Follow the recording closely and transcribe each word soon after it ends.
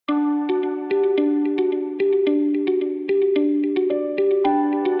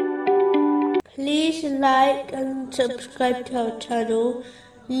like and subscribe to our channel.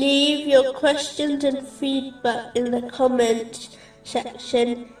 Leave your questions and feedback in the comments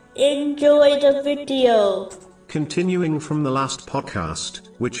section. Enjoy the video. Continuing from the last podcast,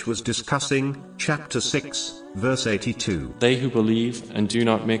 which was discussing chapter 6, verse 82. They who believe and do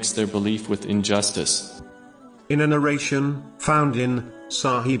not mix their belief with injustice. In a narration found in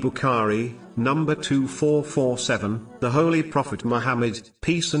Sahih Bukhari, number 2447, the Holy Prophet Muhammad,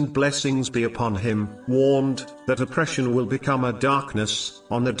 peace and blessings be upon him, warned that oppression will become a darkness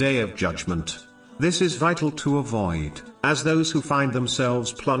on the day of judgment. This is vital to avoid, as those who find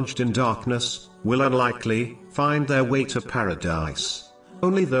themselves plunged in darkness will unlikely find their way to paradise.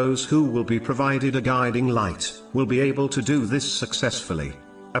 Only those who will be provided a guiding light will be able to do this successfully.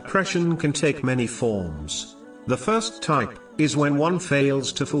 Oppression can take many forms. The first type is when one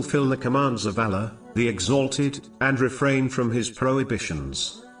fails to fulfill the commands of Allah, the Exalted, and refrain from His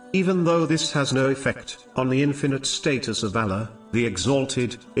prohibitions. Even though this has no effect on the infinite status of Allah, the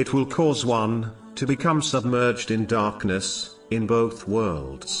Exalted, it will cause one to become submerged in darkness in both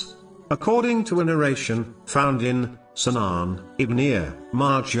worlds. According to a narration found in Sunan Ibn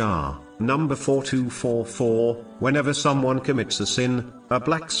Majah, number 4244, whenever someone commits a sin, a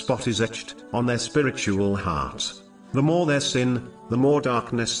black spot is etched on their spiritual heart. The more their sin, the more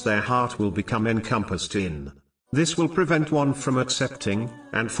darkness their heart will become encompassed in. This will prevent one from accepting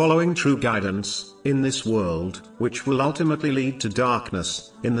and following true guidance in this world, which will ultimately lead to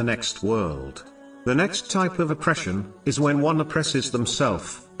darkness in the next world. The next type of oppression is when one oppresses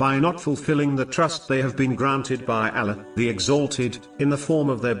themselves by not fulfilling the trust they have been granted by Allah, the Exalted, in the form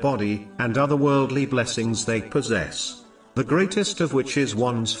of their body and other worldly blessings they possess, the greatest of which is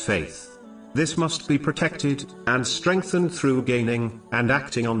one's faith. This must be protected and strengthened through gaining and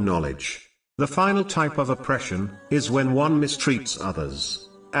acting on knowledge. The final type of oppression is when one mistreats others.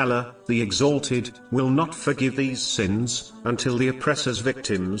 Allah, the Exalted, will not forgive these sins until the oppressor's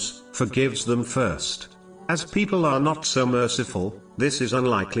victims forgives them first. As people are not so merciful, this is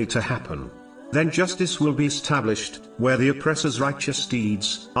unlikely to happen. Then justice will be established, where the oppressor's righteous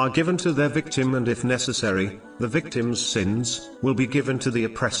deeds are given to their victim, and if necessary, the victim's sins will be given to the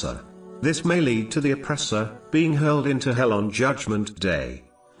oppressor. This may lead to the oppressor being hurled into hell on Judgment Day.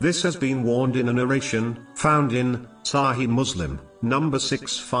 This has been warned in a narration found in Sahih Muslim, number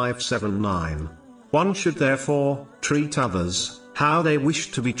 6579. One should therefore treat others how they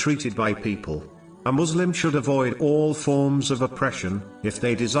wish to be treated by people. A Muslim should avoid all forms of oppression if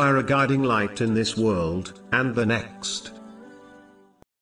they desire a guiding light in this world and the next.